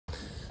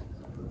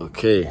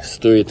Okay,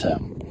 story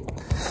time.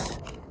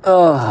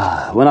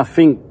 When I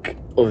think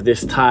of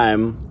this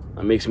time,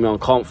 it makes me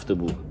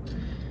uncomfortable.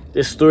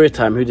 This story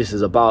time, who this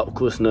is about, of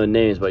course, no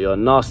names, but you're a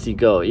nasty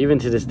girl. Even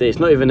to this day, it's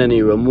not even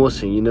any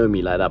remorse thing. You know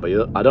me like that, but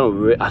I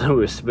don't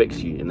respect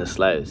you in the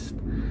slightest.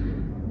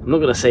 I'm not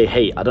gonna say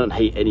hate. I don't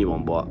hate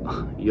anyone, but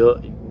you're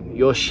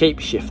a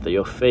shapeshifter.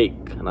 You're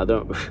fake, and I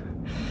don't.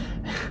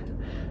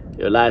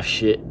 Your life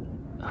shit.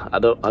 I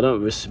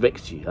don't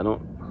respect you. I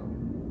don't.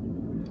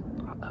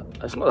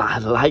 It's not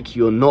that I like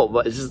you or not,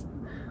 but it's just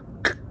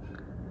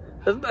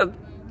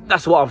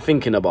that's what I'm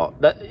thinking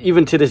about. That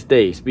even to this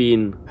day, it's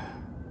been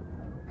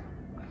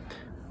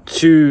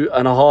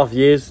 2.5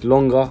 years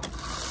longer.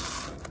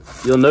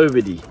 You're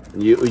nobody.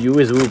 You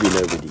always will be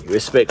nobody.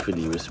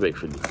 Respectfully.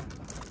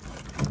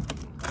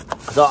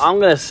 So I'm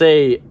gonna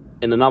say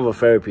in another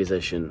therapy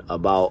session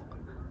about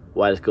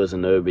why this girl's a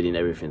nobody and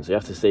everything. So you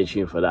have to stay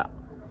tuned for that.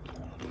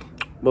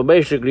 But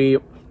basically,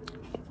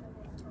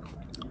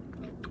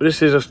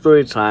 this is a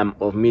story time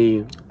of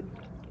me,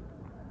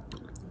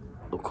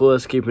 of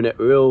course, keeping it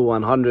real,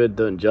 100,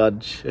 don't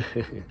judge.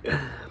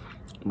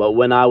 But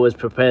when I was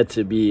prepared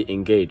to be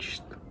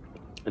engaged.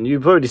 And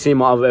you've already seen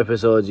my other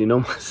episodes, you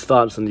know my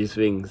stance on these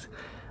things.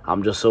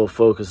 I'm just so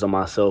focused on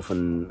myself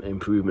and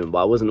improvement, but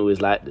I wasn't always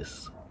like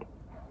this.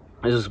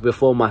 This was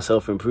before my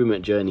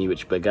self-improvement journey,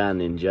 which began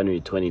in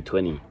January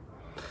 2020.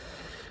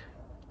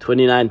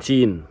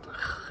 2019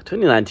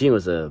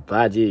 was a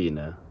bad year, you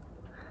know.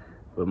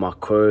 With my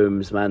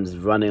chromes, man's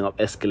running up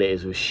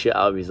escalators with shit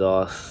out of his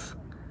ass.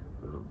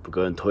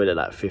 Going to the toilet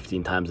like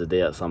 15 times a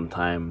day at some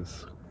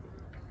times.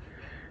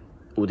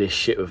 All this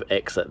shit with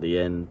ex at the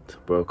end.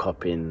 Broke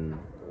up in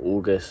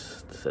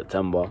August,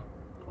 September,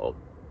 or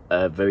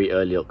very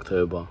early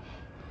October.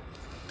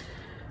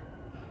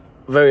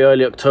 Very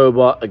early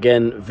October,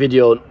 again,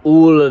 video on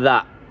all of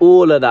that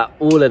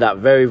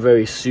very,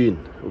 very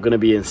soon. We're going to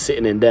be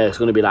sitting in there. It's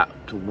going to be like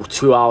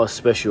 2 hours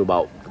special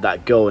about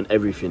that girl and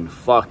everything.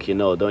 Fuck, you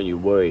know, don't you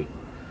worry.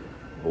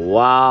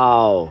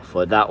 Wow,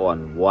 for that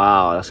one.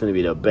 Wow, that's going to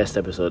be the best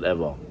episode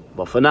ever.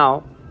 But for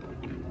now,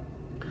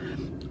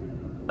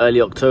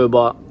 early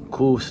October,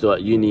 cool, still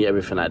at uni,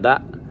 everything like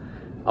that.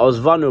 I was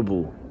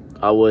vulnerable.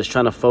 I was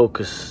trying to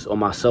focus on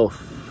myself.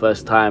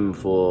 First time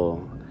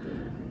for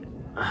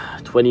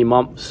 20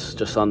 months,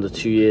 just under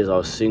 2 years, I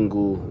was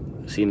single.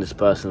 Seeing this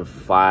person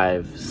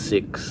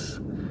 5-6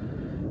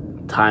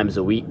 times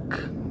a week.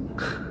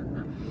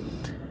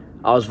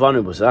 I was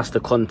vulnerable, so that's the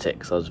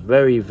context. I was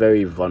very,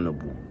 very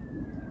vulnerable.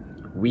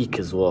 Weak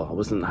as well. I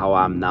wasn't how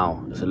I am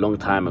now. It's a long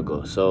time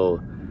ago.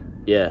 So,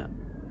 yeah.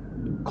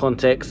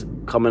 Context,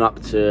 coming up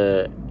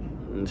to,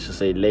 let's just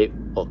say, late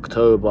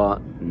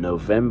October,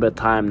 November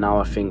time now,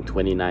 I think,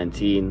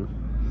 2019.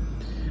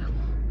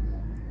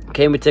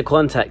 Came into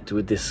contact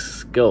with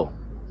this girl.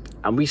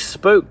 And we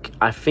spoke,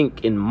 I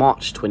think, in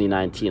March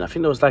 2019. I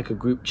think there was like a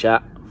group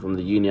chat from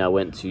the uni I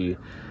went to.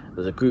 There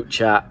was a group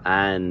chat,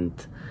 and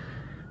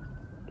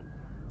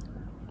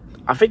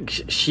I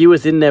think she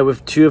was in there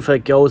with 2 of her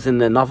girls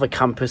in another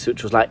campus,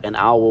 which was like an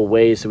hour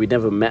away. So we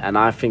never met. And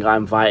I think I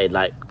invited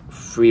like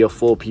 3 or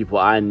 4 people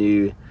I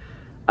knew.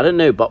 I don't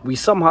know, but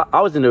I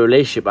was in a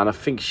relationship, and I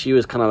think she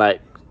was kind of like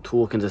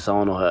talking to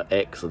someone, or her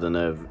ex, I don't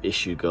know,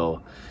 issue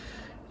girl.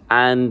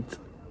 And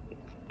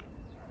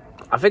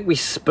I think we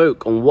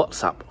spoke on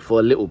WhatsApp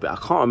for a little bit. I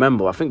can't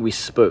remember. I think we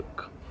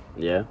spoke.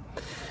 Yeah.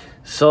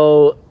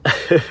 So,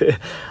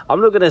 I'm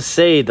not going to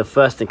say the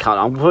first encounter.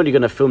 I'm probably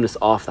going to film this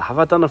after. Have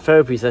I done a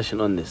therapy session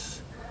on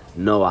this?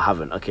 No, I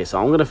haven't. Okay, so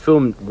I'm going to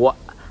film what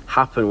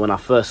happened when I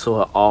first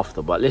saw her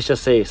after. But let's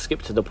just say,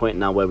 skip to the point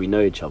now where we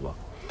know each other.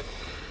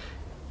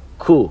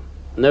 Cool.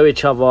 Know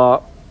each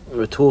other.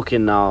 We're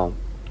talking now.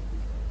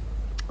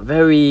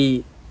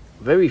 Very,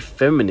 very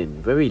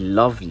feminine. Very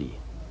lovely.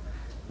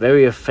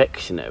 Very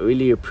affectionate,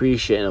 really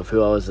appreciating of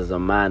who I was as a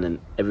man and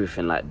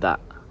everything like that.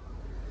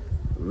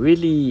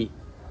 Really,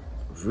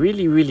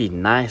 really, really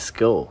nice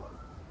girl.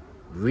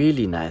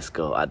 Really nice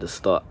girl at the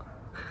start.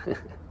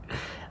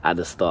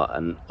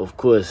 And of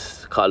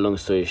course, cut a long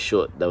story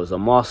short, there was a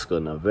mask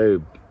on,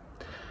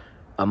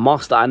 a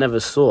mask that I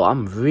never saw.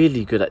 I'm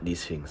really good at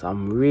these things.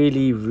 I'm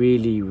really,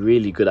 really,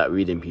 really good at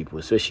reading people,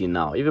 especially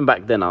now. Even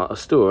back then, I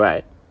was still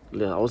alright.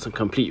 I wasn't a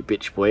complete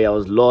bitch boy. I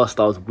was lost,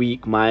 I was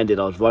weak-minded,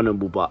 I was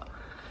vulnerable, but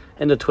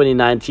end of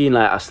 2019,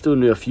 like, I still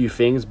knew a few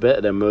things better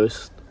than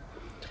most.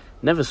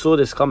 Never saw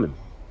this coming.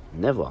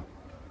 Never.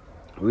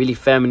 Really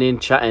feminine,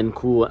 chatting,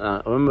 cool. And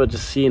I remember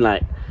just seeing,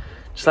 like,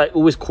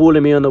 always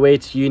calling me on the way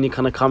to uni,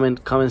 kind of come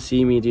and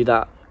see me, do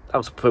that. That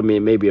was probably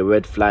maybe a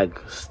red flag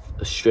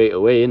straight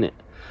away, innit?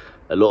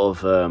 A lot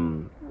of,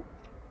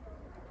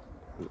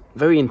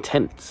 very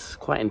intense.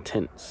 Quite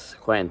intense.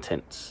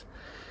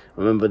 I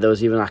remember there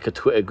was even, like, a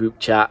Twitter group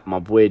chat. My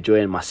boy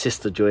joined, my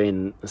sister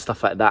joined, and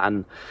stuff like that.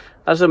 And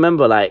I just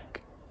remember, like,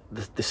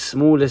 the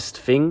smallest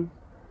thing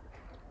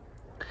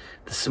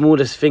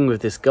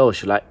with this girl,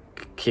 she like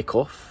kick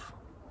off.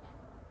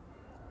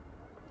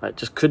 Like,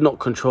 just could not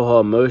control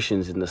her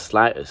emotions in the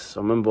slightest.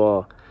 I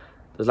remember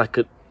there's like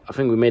I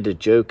think we made a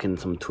joke in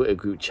some Twitter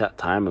group chat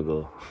time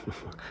ago.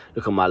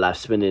 Look at my life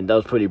spending. That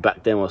was probably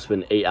back then. I was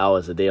spending 8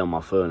 hours a day on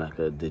my phone like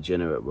a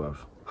degenerate, bruv.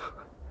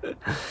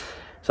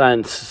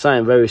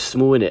 Something very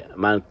small in it,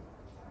 man.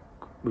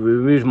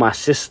 Removed my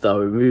sister,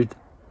 removed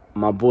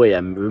my boy,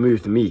 and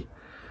removed me.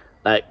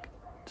 Like,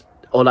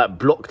 or like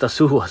blocked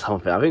us all or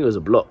something. I think it was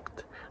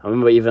blocked. I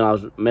remember even I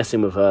was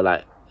messing with her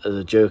like as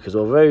a joke as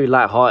well. Very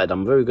light-hearted.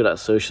 I'm very good at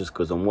social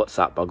skills on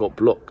WhatsApp. I got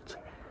blocked.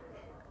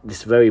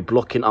 This very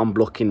blocking,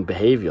 unblocking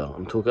behavior.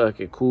 I'm talking,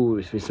 okay, cool.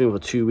 It's been sitting for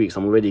 2 weeks.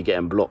 I'm already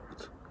getting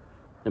blocked.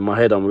 In my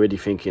head, I'm already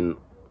thinking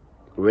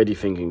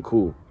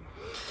cool.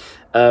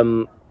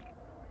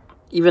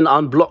 Even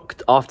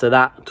unblocked after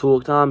that.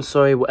 Talked, oh, I'm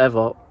sorry,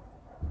 whatever.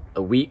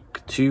 A week,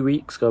 2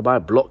 weeks go by,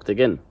 blocked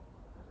again.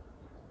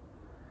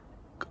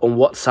 On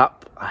WhatsApp,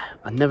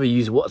 I never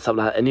use WhatsApp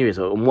like that anyway.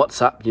 So on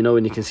WhatsApp, you know,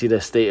 when you can see their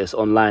status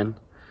online.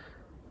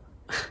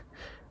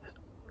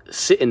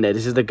 Sitting there,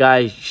 this is the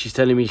guy, she's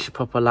telling me she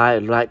proper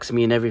likes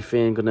me and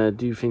everything, gonna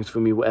do things for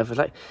me, whatever.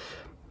 Like,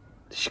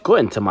 she got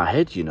into my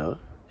head, you know.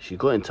 She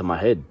got into my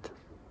head.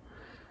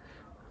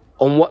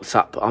 On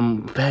WhatsApp,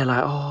 I'm bare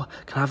like, oh,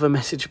 can I have a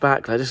message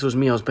back? Like, this was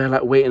me. I was bare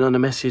like waiting on a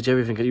message,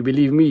 everything. Can you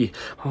believe me?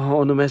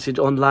 Oh, on a message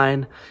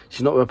online.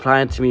 She's not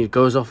replying to me. It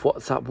goes off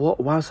WhatsApp. What?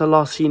 Why was I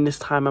last seen this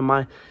time and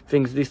my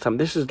things this time?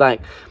 This is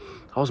like,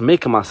 I was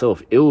making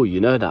myself ill,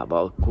 you know that. But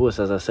of course,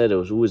 as I said, it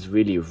was always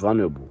really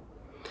vulnerable.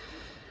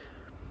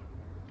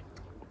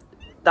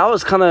 That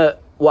was kind of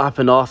what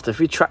happened after. If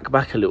we track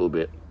back a little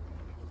bit,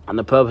 and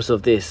the purpose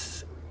of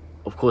this,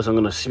 of course, I'm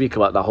going to speak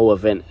about the whole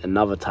event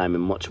another time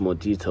in much more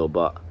detail,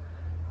 but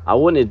I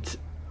wanted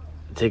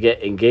to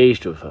get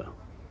engaged with her.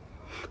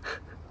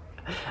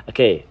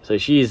 Okay, so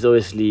she's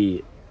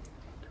obviously,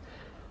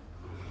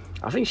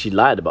 I think she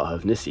lied about her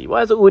ethnicity.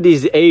 Why is it all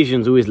these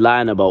Asians always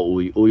lying about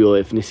all your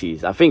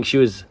ethnicities? I think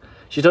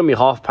she told me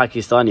half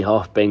Pakistani,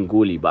 half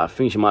Bengali, but I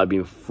think she might have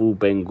been full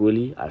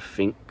Bengali, I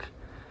think.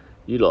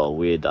 You lot are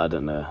weird, I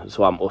don't know. That's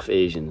why I'm off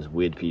Asians,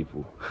 weird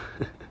people.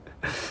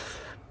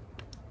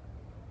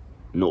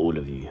 Not all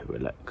of you,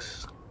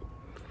 relax.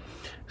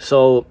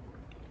 So,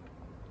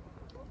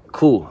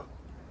 cool.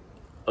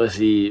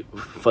 Obviously,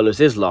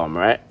 follows Islam,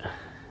 right?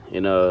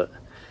 You know,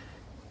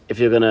 if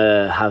you're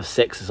gonna have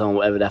sex with someone,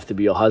 whatever, they have to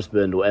be your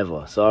husband,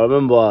 whatever. So I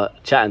remember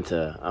chatting to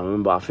her.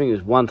 I think it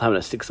was one time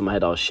that sticks in my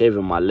head, I was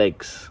shaving my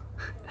legs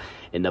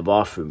in the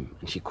bathroom,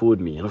 and she called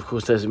me, and of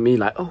course there's me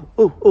like,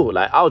 oh,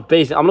 like I was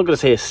basically, I'm not gonna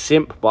say a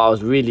simp, but I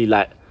was really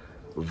like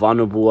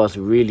vulnerable. I was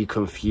really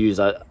confused.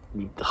 I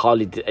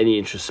hardly did any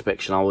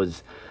introspection. I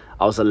was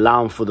a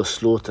lamb for the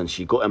slaughter, and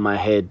she got in my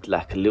head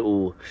like a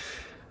little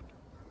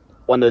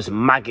one of those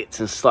maggots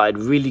and started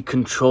really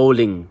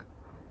controlling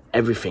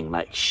everything.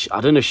 Like,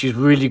 I don't know, she's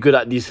really good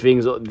at these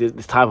things,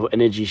 this type of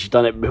energy. She's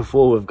done it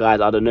before with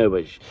guys, I don't know,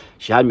 but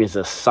she had me as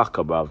a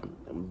sucker, bruv.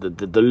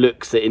 The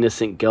looks, the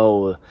innocent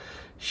girl.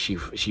 She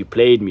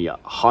played me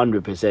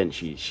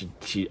 100%.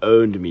 She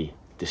owned me,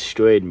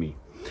 destroyed me,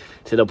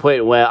 to the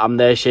point where I'm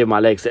there shaving my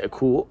legs. They're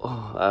cool.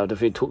 Oh, the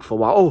thing talked for a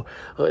while.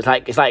 Oh, it's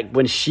like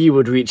when she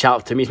would reach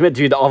out to me. It's meant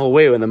to be the other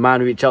way, when the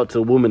man reach out to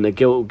the woman. The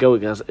girl,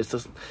 it's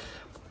just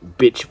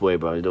bitch boy,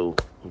 bro. Little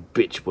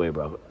bitch boy,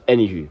 bro.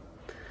 Anywho,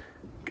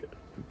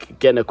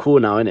 getting a call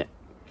now, innit?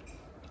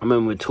 I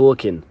remember we were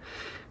talking.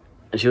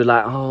 And she was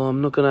like, oh,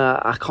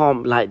 I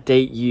can't, like,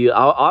 date you.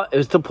 It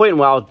was the point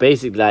where I was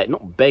basically, like,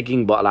 not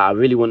begging, but, like, I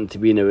really wanted to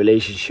be in a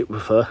relationship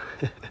with her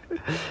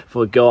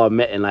for a girl I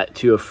met in, like,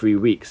 2 or 3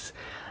 weeks.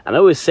 And I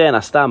always say, and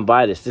I stand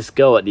by this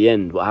girl at the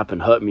end, what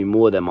happened, hurt me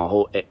more than my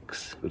whole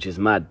ex, which is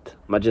mad.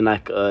 Imagine,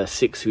 like,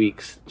 6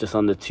 weeks, just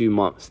under 2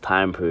 months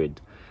time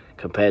period,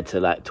 compared to,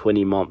 like,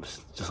 20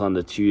 months, just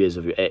under 2 years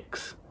of your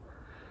ex.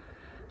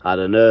 I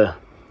don't know.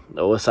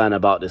 I was saying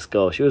about this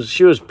girl. She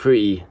was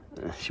pretty.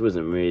 She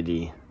wasn't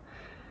really...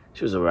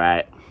 She was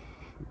alright,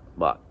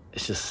 but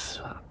it's just,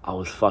 I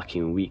was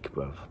fucking weak,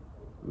 bruv.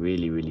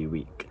 Really, really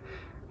weak.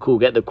 Cool,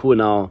 get the call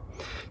now,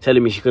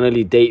 telling me she can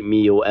only date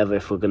me or whatever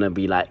if we're gonna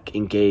be, like,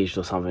 engaged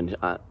or something,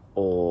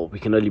 or we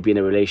can only be in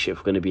a relationship if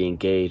we're gonna be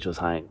engaged or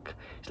something.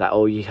 She's like,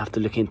 oh, you have to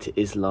look into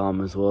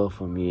Islam as well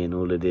for me and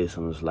all of this.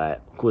 And I was like,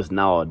 of course,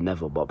 now I'd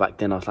never, but back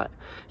then I was like,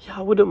 yeah,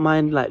 I wouldn't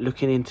mind, like,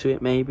 looking into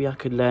it. Maybe I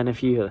could learn a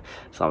few.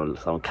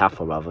 Some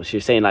kappa, brother. She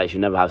was saying, like, she'd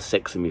never have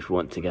sex with me if we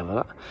went together.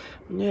 Like,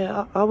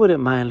 yeah, I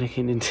wouldn't mind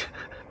looking into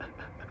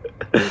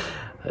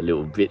a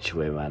little bitch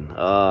way, man.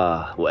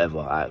 Whatever.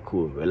 Alright,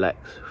 cool. Relax.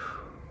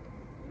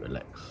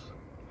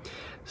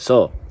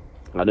 So,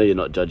 I know you're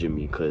not judging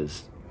me,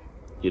 because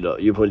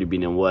you've probably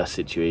been in worse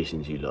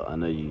situations, you lot. I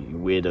know you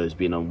weirdos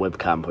being on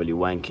webcam, probably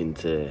wanking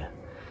to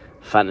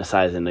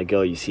fantasizing a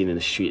girl you seen in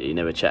the street that you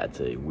never chatted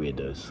to,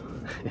 weirdos.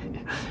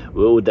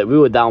 we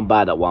were down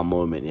bad at one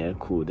moment, yeah,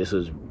 cool. This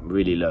was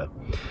really low.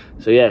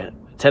 So yeah,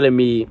 telling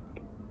me,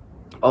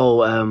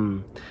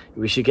 oh,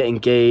 we should get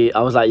engaged.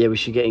 I was like, yeah, we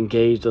should get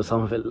engaged or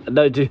something.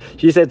 No, dude,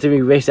 she said to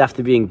me, we have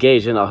to be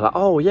engaged. And I was like,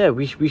 oh, yeah,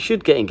 we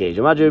should get engaged.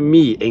 Imagine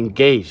me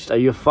engaged. Are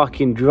you a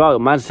fucking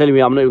drug? Man's telling me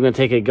I'm not even going to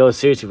take a girl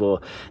seriously for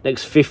the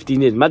next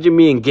 15 years. Imagine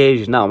me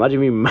engaged now. Imagine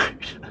me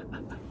married.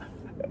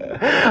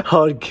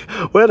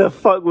 Where the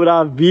fuck would I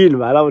have been,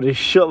 man? I would have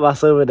shot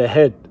myself in the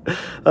head.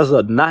 That's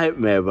a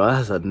nightmare, bro.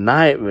 That's a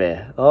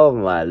nightmare. Oh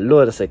my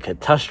lord, that's a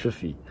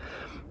catastrophe.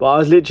 But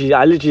I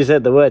literally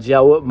said the words. Yeah,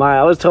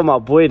 I was telling my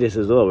boy this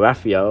as well,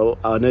 Rafi.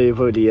 I know you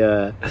probably,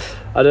 I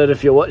don't know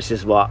if you watch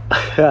this, but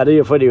I know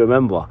you probably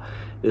remember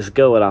this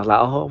girl. And I was like,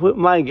 oh, I wouldn't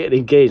mind getting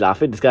engaged. I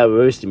think this guy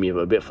roasted me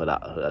a bit for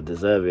that. I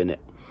deserve it, innit?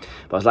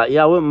 But I was like,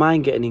 yeah, I wouldn't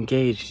mind getting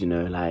engaged, you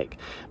know, like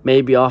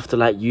maybe after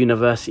like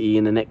university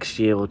in the next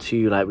year or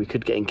two, like we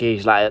could get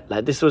engaged. Like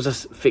this was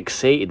just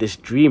fixated, this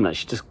dream, like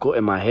she just got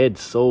in my head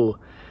so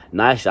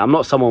nicely. I'm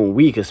not someone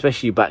weak,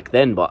 especially back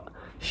then, but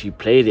she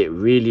played it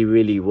really,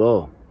 really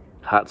well.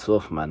 Hats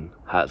off, man.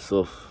 Hats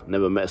off.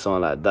 Never met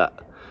someone like that.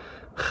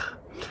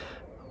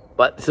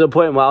 But to the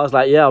point where I was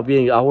like, yeah, I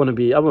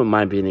wouldn't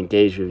mind being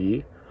engaged with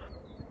you.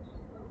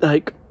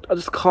 Like, I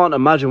just can't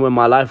imagine where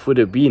my life would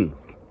have been.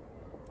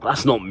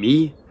 That's not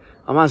me.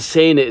 I'm not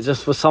saying it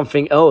just for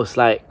something else.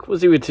 Like,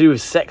 what's it to do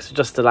with sex?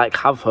 Just to like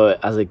have her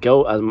as a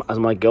girl, as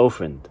my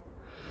girlfriend.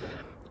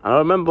 And I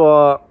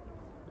remember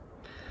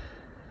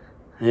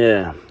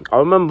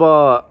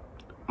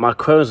my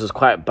Crohn's was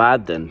quite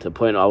bad then, to the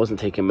point where I wasn't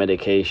taking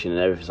medication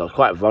and everything, so I was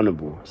quite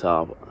vulnerable.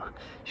 So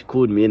she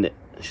called me in it.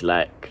 She's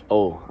like,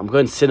 oh, I'm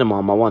going to cinema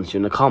on my once.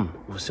 You want to come?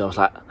 So I was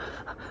like,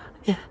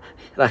 yeah,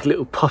 like a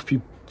little puppy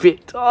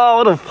bit. Oh,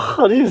 what the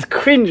fuck? This is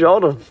cringe.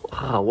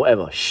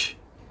 Whatever. Shh.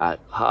 Like,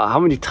 how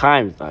many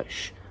times? Like,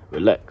 shh,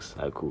 relax.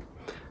 Like, cool.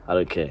 I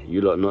don't care.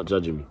 You lot are not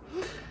judging me.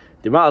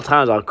 The amount of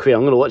times I'll quit,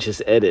 I'm going to watch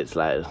this edit. It's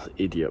like,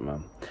 idiot,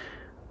 man.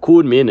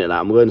 Called me in it, like,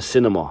 I'm going to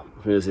cinema.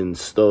 I think it was in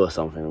store or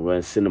something. I'm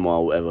going to cinema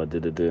or whatever.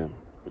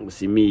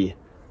 See me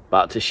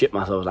about to shit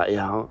myself. Like,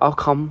 yeah, I'll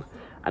come.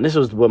 And this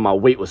was when my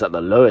weight was at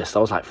the lowest. I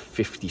was like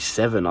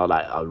 57.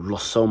 I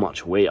lost so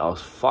much weight. I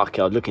was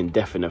looking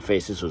death in the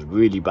face. This was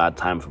really bad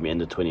time for me,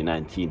 end of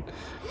 2019.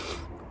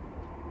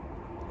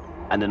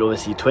 And then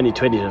obviously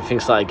 2020,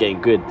 things started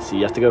getting good. So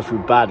you have to go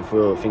through bad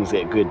before things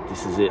get good.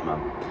 This is it, man.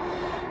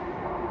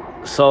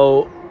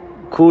 So,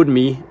 called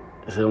me.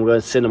 I said, I'm going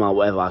to cinema,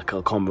 whatever.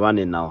 I'll come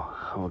running now.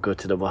 I'll go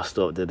to the bus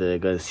stop. Go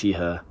and see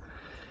her.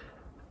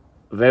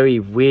 Very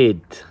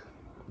weird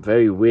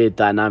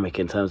dynamic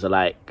in terms of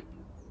like,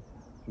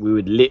 we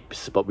would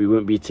lips, but we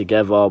wouldn't be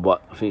together.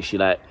 But I think she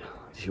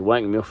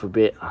wanked me off a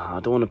bit.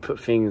 I don't want to put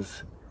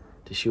things.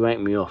 Did she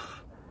wank me off?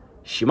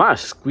 She might have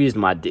squeezed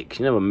my dick.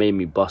 She never made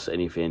me bust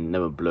anything,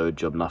 never blow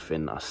job,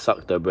 nothing. I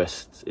sucked her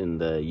breasts in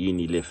the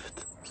uni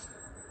lift.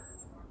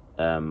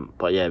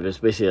 But yeah, there's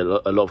basically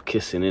a lot of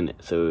kissing in it.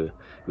 So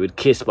we would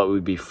kiss, but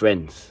we'd be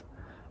friends.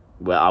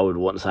 Where I would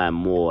want something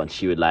more, and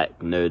she would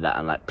like know that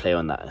and like play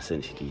on that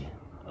essentially.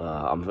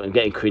 I'm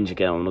getting cringe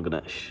again. I'm not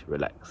gonna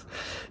relax.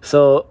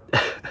 So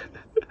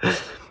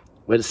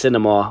went to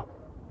cinema. I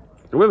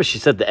remember she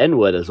said the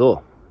N-word as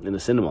well in the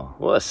cinema.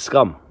 What a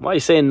scum! Why are you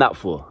saying that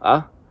for?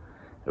 Huh?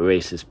 A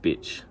racist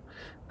bitch.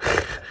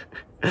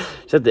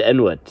 She said the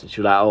N-word.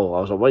 She was like, oh,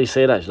 I was like, why do you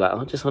say that? She's like,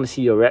 I just want to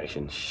see your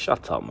reaction.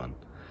 Shut up, man.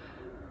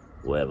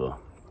 Whatever.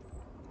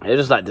 It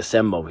was just like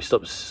December. We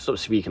stopped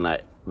speaking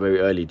like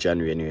very early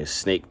January anyway.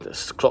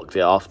 Clocked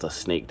it after,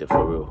 snaked it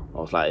for real. I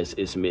was like,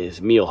 it's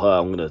me or her.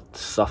 I'm going to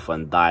suffer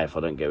and die if I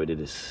don't get rid of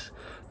this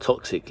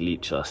toxic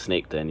leech. I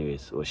snaked her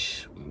anyways. Or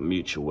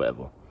mutual,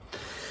 whatever.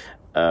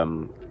 I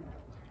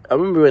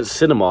remember we went to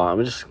cinema and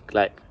we just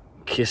like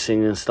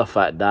kissing and stuff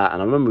like that.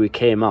 And I remember we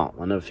came out.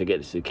 I'll never forget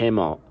this. We came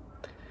out.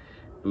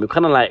 And we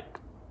kind of like,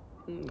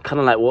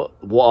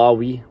 what are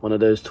we? One of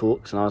those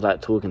talks. And I was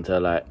like talking to her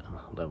like,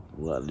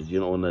 did you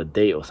not want a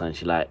date or something?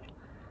 She like,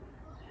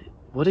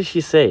 what did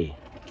she say?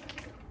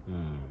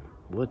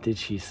 What did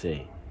she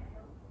say?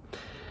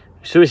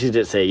 Sure, she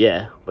didn't say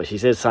yeah, but she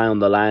said something on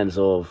the lines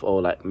of,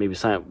 or like maybe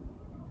something.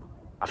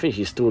 I think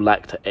she still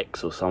liked her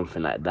ex or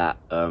something like that.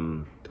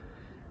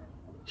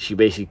 She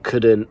basically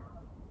couldn't.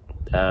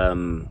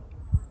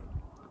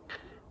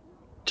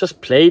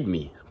 Just played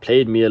me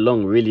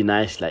along really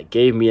nice, like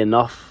gave me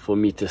enough for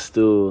me to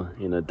still,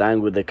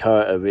 dangle the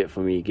carrot a bit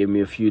for me, give me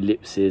a few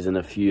lipses and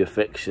a few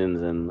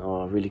affections, and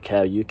I really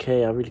care,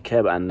 I really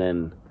care, and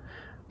then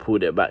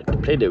pulled it back.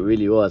 Played it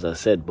really well, as I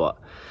said, but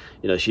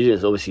she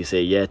didn't obviously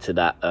say yeah to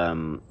that,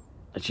 and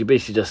she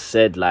basically just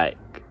said like,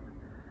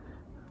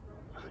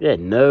 yeah,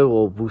 no,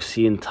 or we'll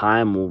see in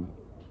time, or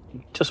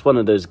just one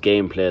of those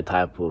game player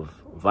type of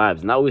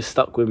vibes, and that always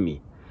stuck with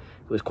me.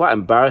 It was quite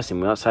embarrassing.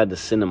 We were outside the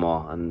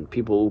cinema and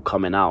people all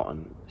coming out,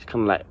 and she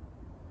kind of like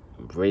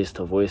raised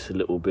her voice a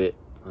little bit,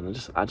 and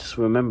I just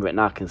remember it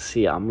now. I can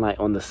see it. I'm like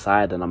on the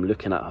side and I'm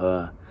looking at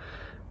her,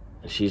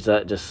 and she's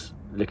like just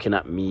looking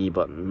at me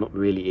but not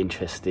really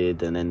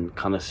interested, and then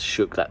kind of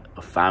shook that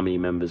a family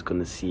member's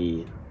gonna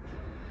see.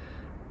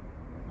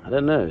 I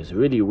don't know, it's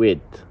really weird,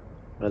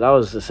 but that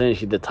was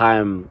essentially the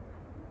time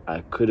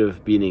I could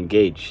have been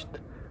engaged.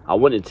 I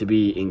wanted to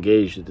be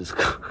engaged with this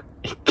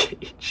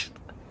engaged.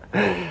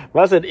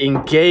 I said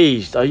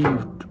engaged. Are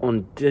you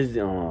on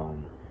Disney? Oh.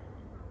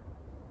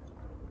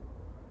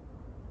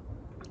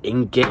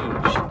 Engaged.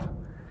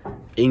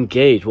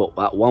 What?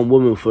 That one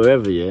woman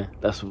forever? Yeah.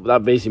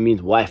 That basically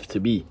means wife to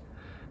be.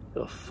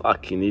 You're a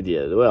fucking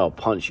idiot. The way I'll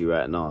punch you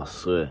right now, I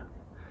swear.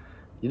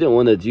 You didn't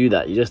want to do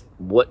that. You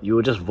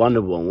were just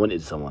vulnerable and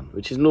wanted someone,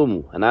 which is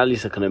normal. And at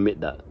least I can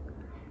admit that.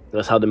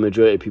 That's how the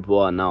majority of people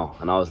are now.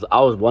 And I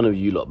was one of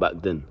you lot back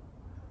then.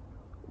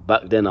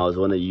 Back then, I was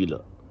one of you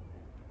lot.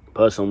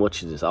 Person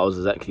watching this, I was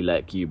exactly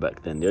like you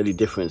back then. The only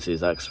difference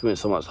is I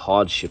experienced so much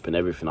hardship and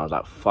everything. I was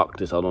like, fuck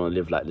this, I don't want to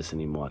live like this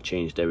anymore. I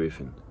changed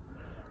everything.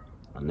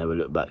 I never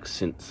looked back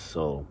since.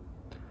 So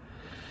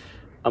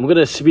I'm going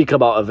to speak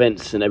about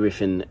events and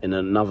everything in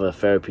another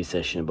therapy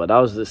session. But that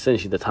was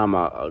essentially the time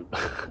I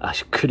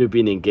could have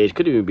been engaged,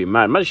 could have even been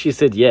married. Imagine she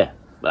said yeah.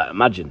 Like,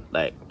 imagine,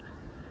 like,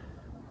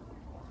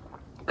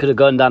 could have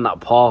gone down that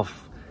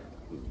path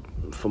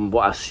from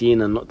what I've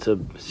seen, and not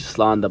to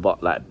slander,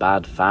 but like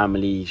bad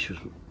family. She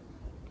was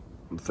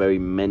very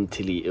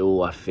mentally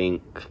ill, I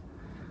think.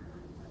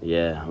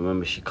 Yeah, I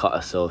remember she cut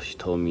herself. She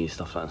told me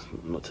stuff like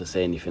that. Not to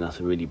say anything, that's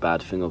a really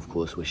bad thing, of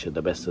course. Wish her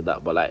the best of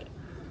that. But like,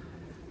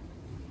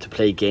 to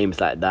play games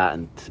like that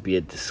and to be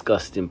a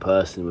disgusting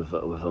person with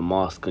a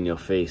mask on your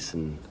face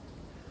and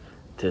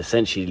to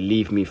essentially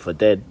leave me for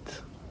dead.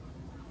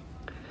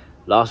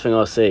 Last thing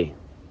I'll say,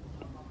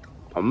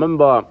 I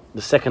remember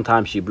the second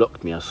time she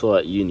blocked me, I saw her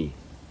at uni.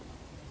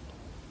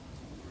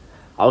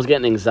 I was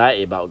getting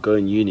anxiety about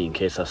going uni in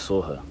case I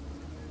saw her.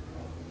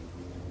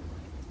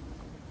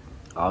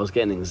 I was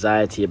getting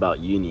anxiety about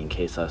uni in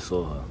case I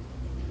saw her.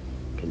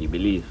 Can you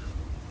believe?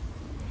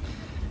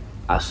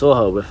 I saw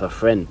her with her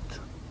friend.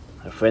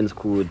 Her friend's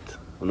called...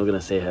 I'm not going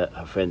to say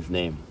her friend's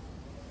name.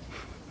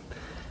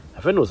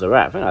 Her friend was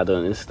alright. I think I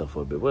done Insta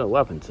for a bit. What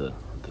happened to her?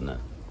 I don't know.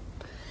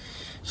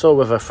 So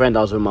with her friend,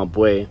 I was with my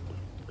boy.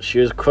 She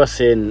was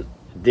crossing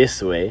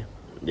this way.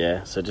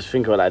 Yeah, so just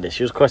think about it like this.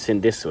 She was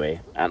crossing this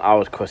way, and I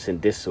was crossing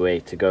this way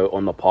to go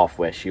on the path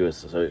where she was.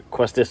 So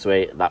cross this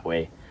way, that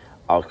way.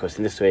 I was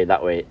crossing this way,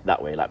 that way,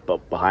 like,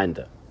 but behind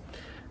her.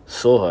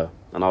 Saw her,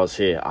 and I was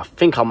here. I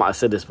think I might have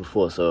said this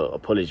before, so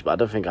apologies, but I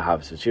don't think I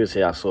have. So she was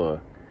here, I saw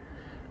her.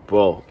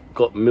 Bro,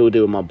 got meal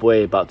deal with my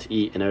boy, about to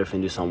eat and everything,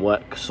 do some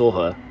work. Saw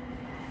her,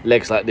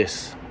 legs like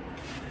this.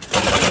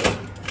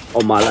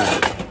 On my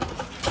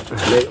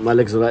life. My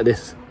legs were like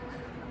this.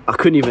 I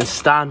couldn't even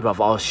stand,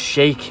 bruv. I was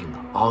shaking.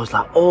 I was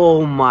like,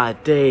 oh my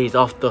days,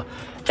 after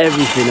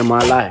everything in my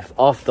life,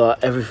 after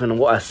everything and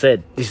what I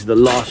said, this is the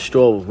last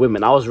straw with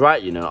women. I was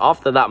right, you know.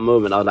 After that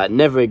moment, I was like,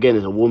 never again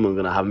is a woman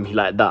gonna have me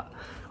like that.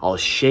 I was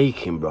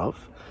shaking, bruv.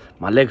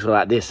 My legs were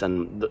like this,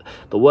 and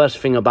the worst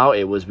thing about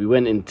it was we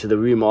went into the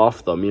room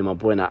after, me and my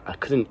boy, and I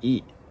couldn't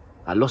eat.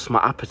 I lost my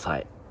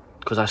appetite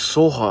because I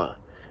saw her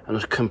and it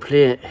was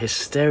complete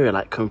hysteria,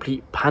 like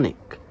complete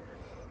panic.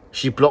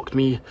 She blocked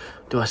me.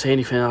 Do I say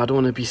anything? I don't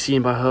want to be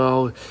seen by her.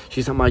 Oh,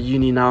 she's at my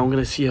uni now. I'm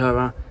going to see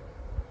her.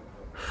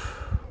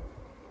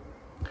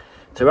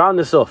 To round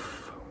this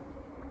off,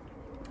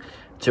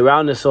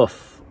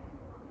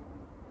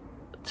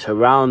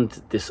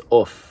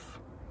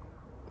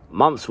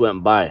 months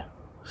went by.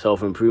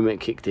 Self-improvement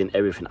kicked in,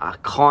 everything. I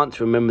can't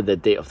remember the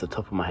date off the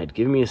top of my head.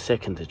 Give me a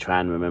second to try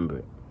and remember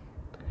it.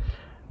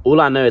 All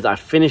I know is I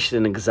finished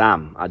an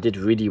exam. I did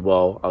really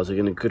well. I was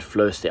in a good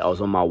flow state. I was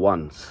on my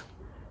ones.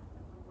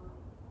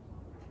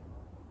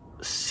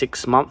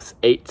 6 months,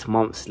 8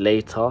 months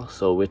later,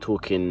 so we're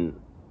talking,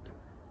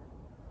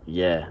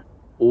 yeah,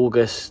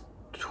 August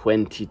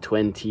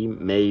 2020,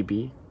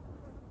 maybe.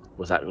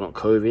 Was that not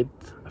COVID?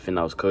 I think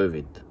that was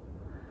COVID.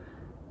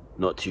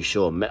 Not too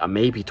sure.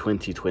 Maybe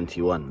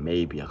 2021,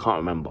 maybe. I can't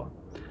remember.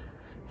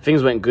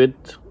 Things went good.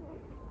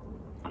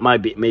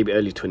 Maybe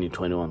early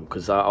 2021,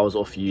 because I was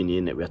off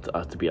uni, innit? I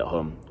had to be at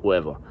home,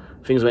 whatever.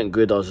 Things went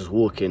good. I was just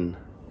walking.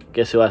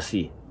 Guess who I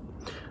see?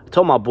 I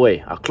told my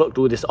boy, I clocked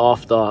all this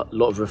after a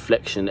lot of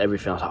reflection,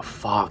 everything. I was like,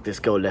 fuck, this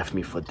girl left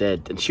me for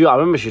dead. And I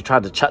remember she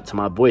tried to chat to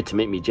my boy to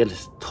make me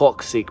jealous.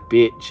 Toxic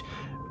bitch.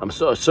 I'm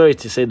sorry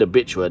to say the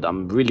bitch word.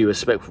 I'm really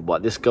respectful,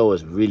 but this girl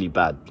was really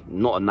bad.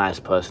 Not a nice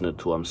person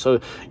at all.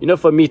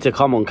 For me to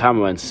come on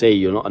camera and say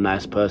you're not a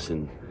nice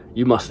person,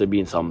 you must have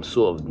been some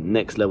sort of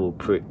next level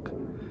prick.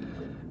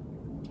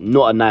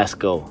 Not a nice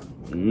girl.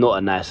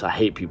 I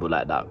hate people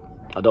like that.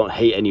 I don't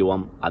hate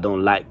anyone. I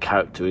don't like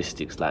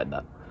characteristics like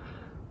that.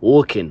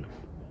 Walking,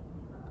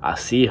 I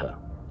see her.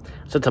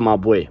 I said to my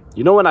boy,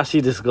 you know when I see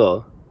this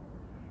girl,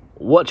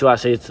 what do I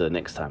say to her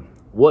next time?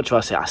 What do I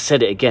say? I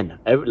said it again.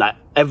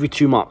 Every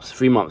 2 months,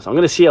 3 months. I'm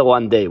going to see her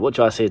one day. What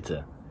do I say to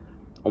her?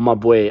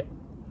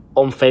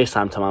 On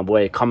FaceTime to my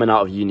boy, coming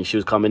out of uni. She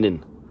was coming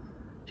in.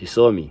 She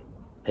saw me.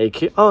 Hey,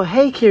 Kiri. Oh,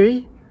 hey,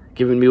 Kiri.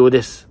 Giving me all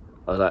this.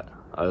 I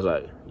was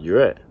like, you're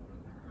right.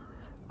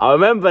 I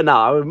remember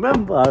now. I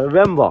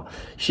remember.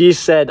 She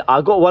said,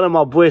 I got one of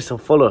my boys to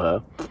follow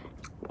her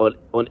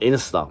on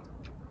Insta.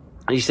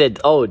 And he said,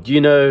 oh, do you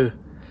know...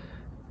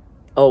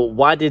 Oh,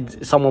 why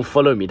did someone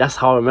follow me? That's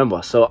how I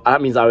remember. So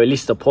that means I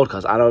released a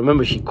podcast, and I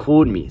remember she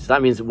called me. So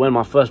that means when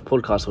my first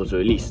podcast was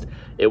released,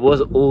 it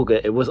was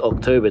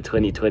October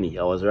 2020.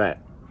 I was right.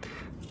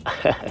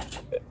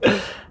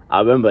 I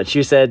remember.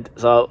 She said,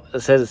 oh,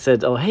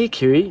 hey,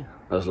 Kiri.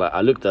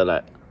 I looked at her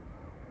like,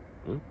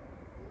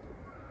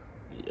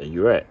 yeah,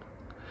 you're right.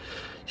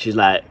 She's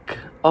like,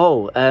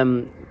 oh, I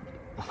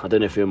don't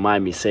know if you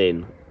mind me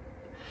saying,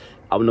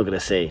 I'm not going to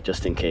say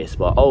just in case,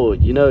 but oh,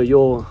 you know,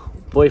 your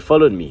boy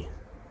followed me.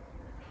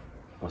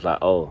 I was like,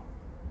 oh.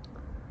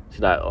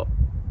 She's like, oh.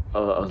 I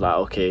was like,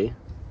 okay.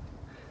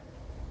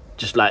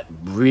 Just like,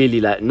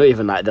 really, like, not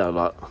even like that. I'm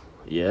like,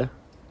 yeah.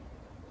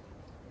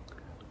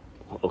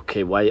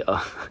 Okay, why?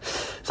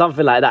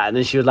 Something like that. And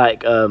then she was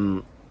like,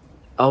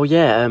 oh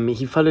yeah,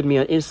 he followed me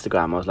on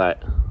Instagram. I was like,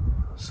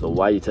 so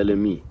why are you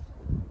telling me?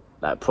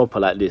 Like, proper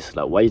like this.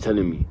 Like, why are you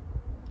telling me?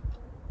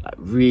 Like,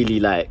 really,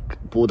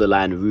 like,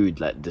 borderline rude,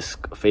 like,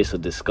 face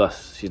of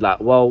disgust. She's like,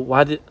 well,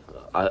 why did...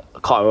 I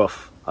cut her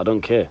off. I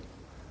don't care.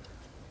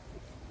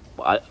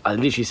 But I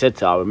literally said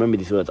to her, I remember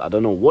these words, I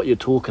don't know what you're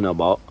talking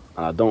about,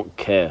 and I don't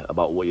care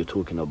about what you're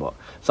talking about.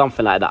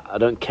 Something like that. I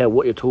don't care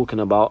what you're talking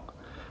about.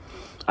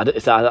 I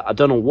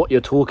don't know what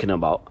you're talking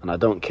about, and I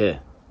don't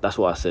care. That's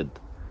what I said.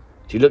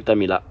 She looked at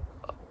me like,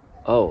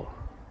 oh.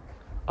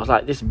 I was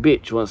like, this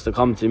bitch wants to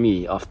come to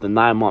me after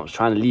 9 months,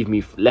 trying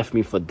to left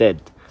me for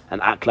dead,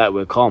 and act like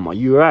we're calm. Are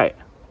you right?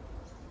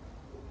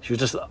 She was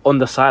just on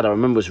the side. I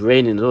remember it was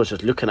raining as well,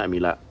 just looking at me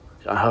like,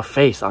 her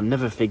face, I'll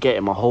never forget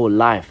in my whole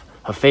life.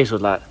 Her face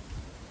was like,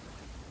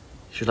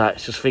 she was like,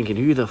 just thinking,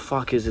 who the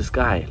fuck is this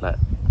guy? Like,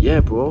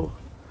 yeah, bro.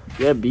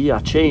 Yeah, B, I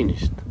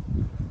changed.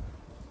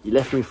 You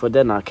left me for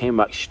dead and I came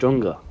back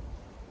stronger.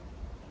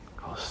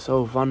 I was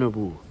so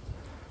vulnerable.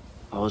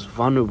 I was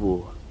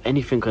vulnerable.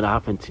 Anything could have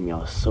happened to me. I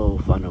was so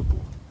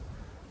vulnerable.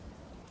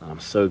 And I'm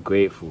so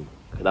grateful.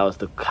 That was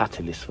the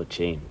catalyst for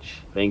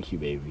change. Thank you,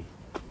 baby.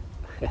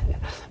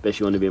 Bet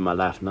you want to be in my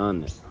life now,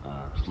 innit?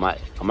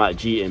 I might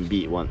cheat and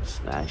beat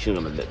once. Nah, she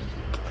ain't gonna let me.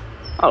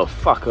 Oh,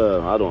 fuck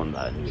her. I don't want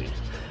that anyway.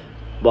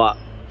 But,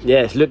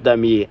 yeah, she looked at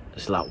me.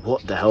 She's like,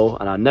 what the hell?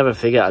 And I'll never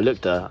forget. I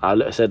looked at her.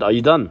 I said, are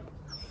you done?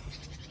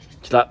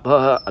 She's like,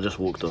 I just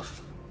walked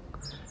off.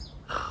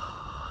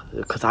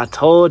 Because I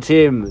told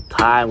him,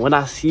 when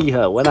I see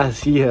her,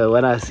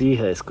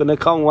 it's gonna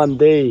come one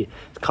day.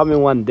 It's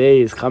coming one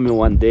day.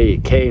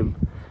 It came.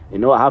 You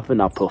know what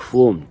happened? I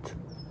performed.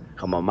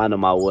 I'm a man of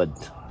my word.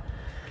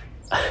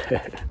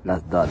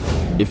 That's done.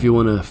 If you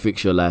want to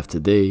fix your life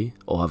today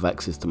or have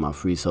access to my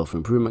free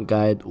self-improvement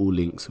guide, all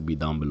links will be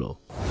down below.